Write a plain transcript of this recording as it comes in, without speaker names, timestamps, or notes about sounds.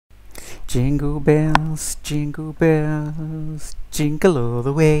jingle bells, jingle all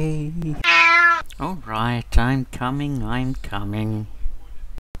the way. Alright, I'm coming.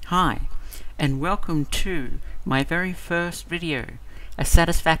 Hi, and welcome to my very first video, a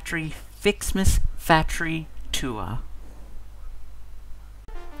Satisfactory Ficsmas Factory Tour.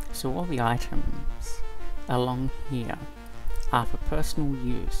 So all the items along here are for personal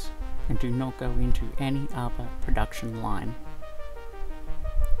use and do not go into any other production line.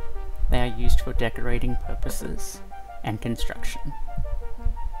 They are used for decorating purposes and construction.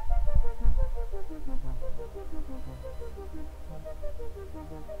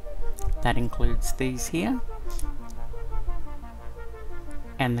 That includes these here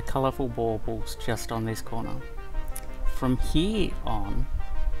and the colourful baubles just on this corner. From here on,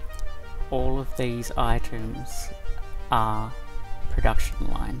 all of these items are production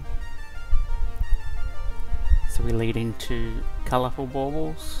line. So we lead into colourful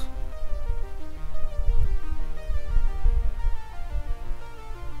baubles,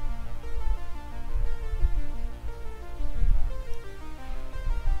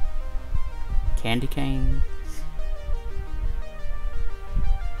 candy canes,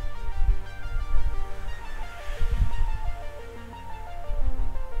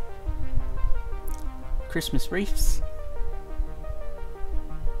 Christmas wreaths,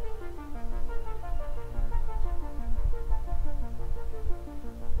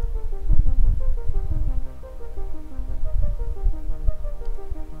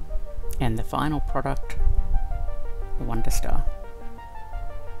 and the final product, the Wonder Star.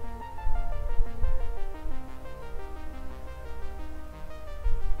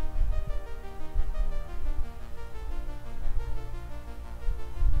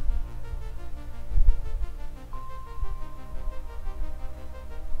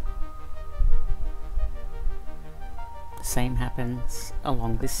 The same happens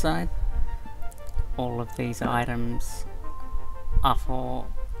along this side. All of these items are for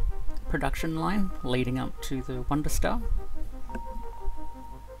production line leading up to the Wonder Star.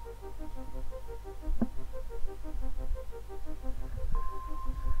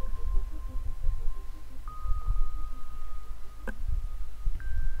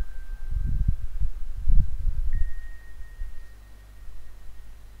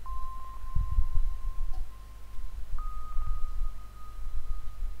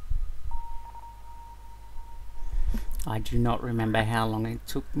 I do not remember how long it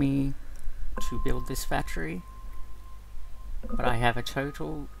took me to build this factory, but I have a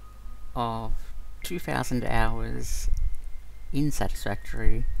total of 2,000 hours in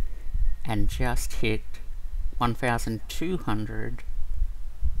Satisfactory and just hit 1,200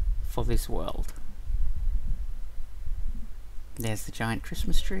 for this world. There's the giant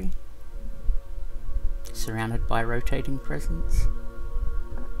Christmas tree, surrounded by rotating presents.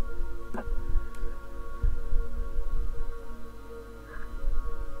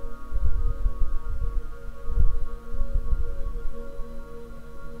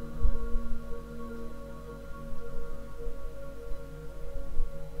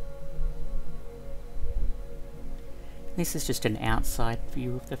 This is just an outside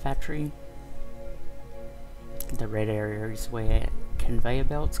view of the factory. The red area is where conveyor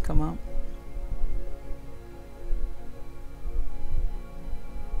belts come up.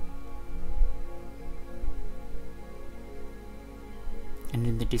 And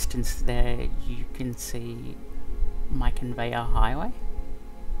in the distance there you can see my conveyor highway.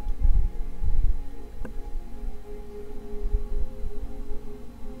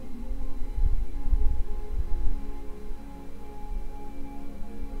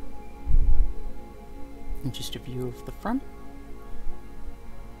 And just a view of the front.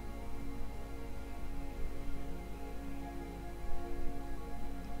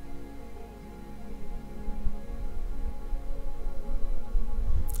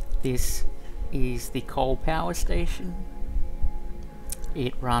 This is the coal power station.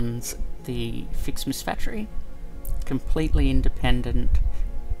 It runs the Ficsmas factory, completely independent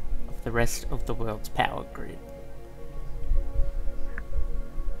of the rest of the world's power grid.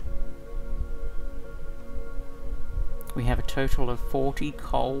 We have a total of 40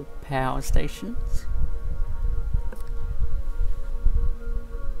 coal power stations,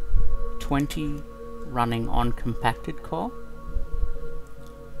 20 running on compacted coal,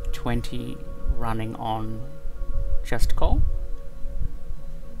 20 running on just coal,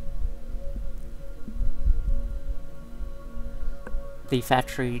 the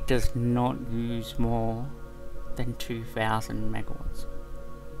factory does not use more than 2,000 megawatts.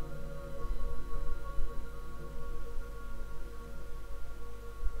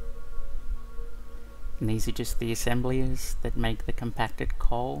 And these are just the assemblies that make the compacted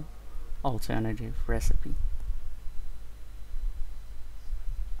coal alternative recipe.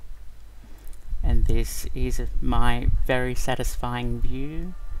 And this is my very satisfying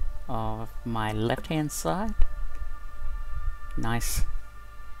view of my left hand side. Nice,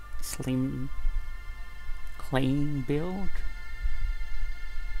 slim, clean build,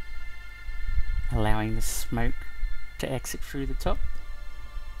 allowing the smoke to exit through the top.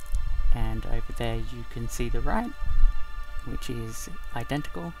 And over there you can see the right, which is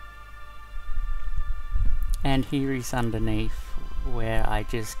identical. And here is underneath, where I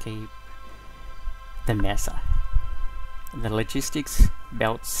just keep the messer. The logistics,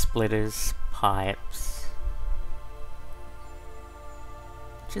 belts, splitters, pipes.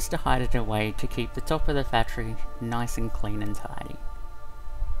 Just to hide it away to keep the top of the factory nice and clean and tidy.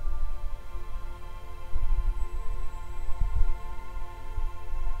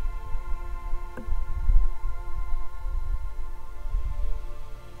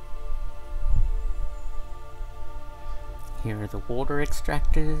 Here are the water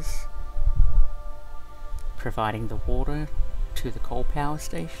extractors, providing the water to the coal power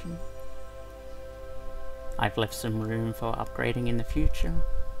station. I've left some room for upgrading in the future.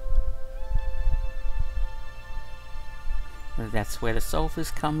 That's where the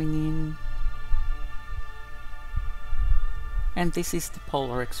sulphur's coming in. And this is the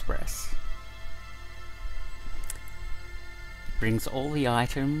Polar Express. It brings all the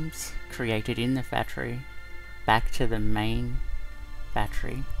items created in the factory back to the main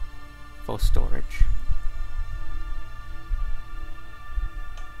factory for storage.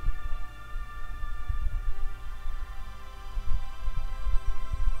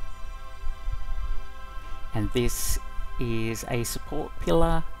 And this is a support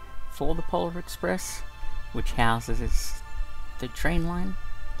pillar for the Polar Express, which houses the train line,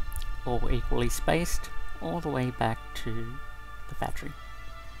 all equally spaced, all the way back to the factory.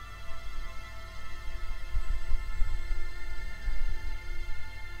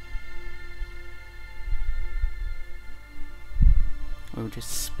 We'll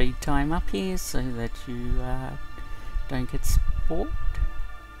just speed time up here so that you don't get bored.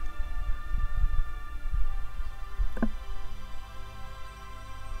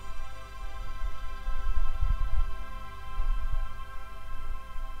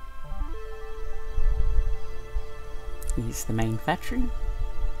 Here's the main factory.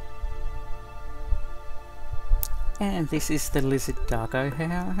 And this is the Lizard Dargo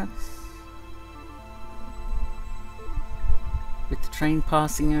house, with the train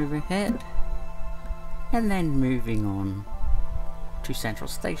passing overhead, and then moving on to Central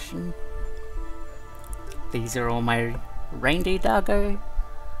Station. These are all my reindeer Dargo.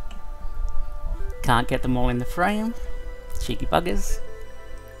 Can't get them all in the frame, cheeky buggers.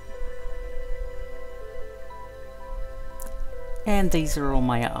 And these are all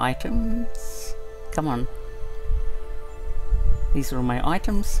my items. Come on. These are all my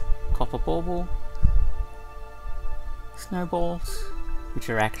items. Copper bauble, snowballs, which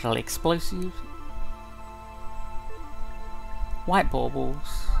are actually explosive, white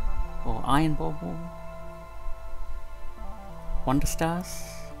baubles, or iron bauble, wonder stars,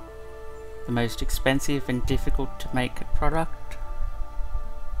 the most expensive and difficult to make product,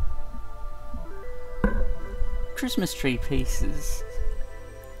 Christmas tree pieces,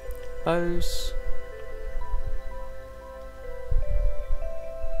 bows,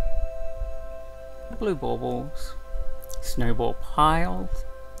 blue baubles, snowball piles,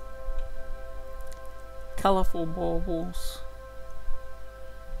 colourful baubles,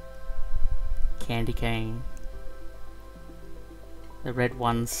 candy cane. The red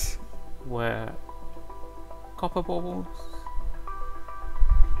ones were copper baubles.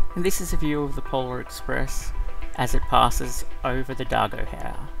 And this is a view of the Polar Express as it passes over the Dargo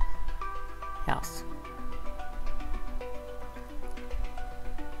house.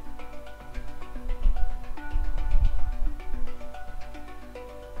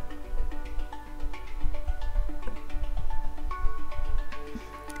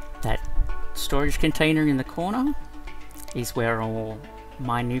 That storage container in the corner is where all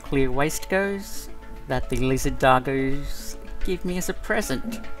my nuclear waste goes, that the Lizard Dargos give me as a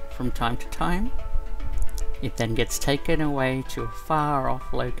present from time to time. It then gets taken away to a far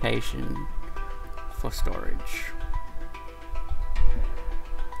off location for storage.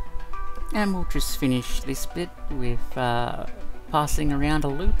 And we'll just finish this bit with passing around a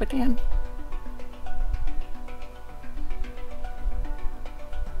loop again.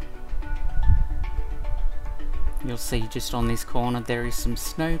 You'll see just on this corner there is some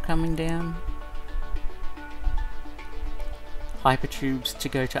snow coming down. Hypertubes to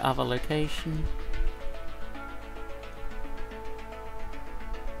go to other location.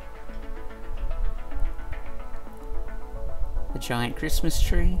 giant Christmas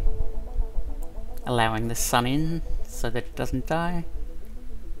tree, allowing the sun in so that it doesn't die.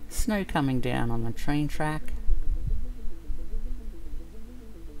 Snow coming down on the train track.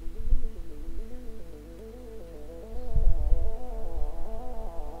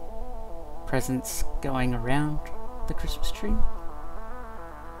 Presents going around the Christmas tree.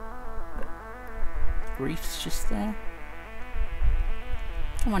 Reef's just there.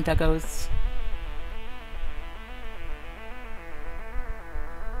 Come on, duggos.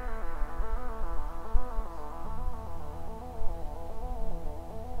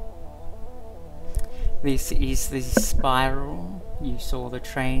 This is the spiral. You saw the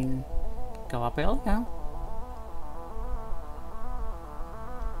train go up earlier.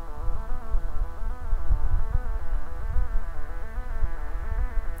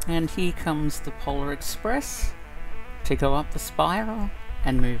 And here comes the Polar Express to go up the spiral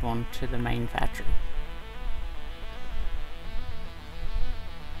and move on to the main factory.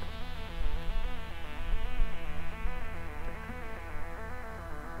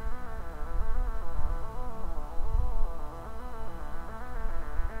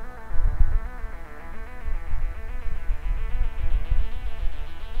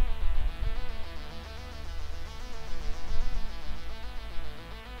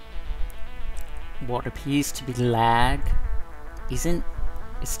 What appears to be lag isn't.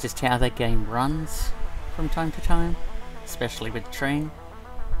 It's just how the game runs from time to time, especially with the train.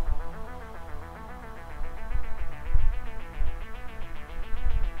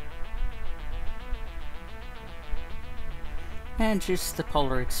 And just the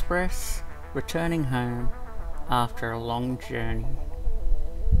Polar Express returning home after a long journey.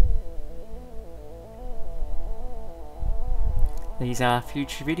 These are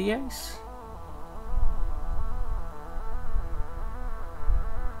future videos.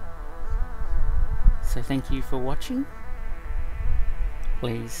 So thank you for watching.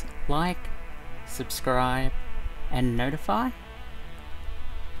 Please like, subscribe, and notify.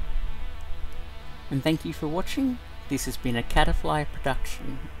 And thank you for watching. This has been a Catafly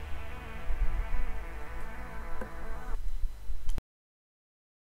production.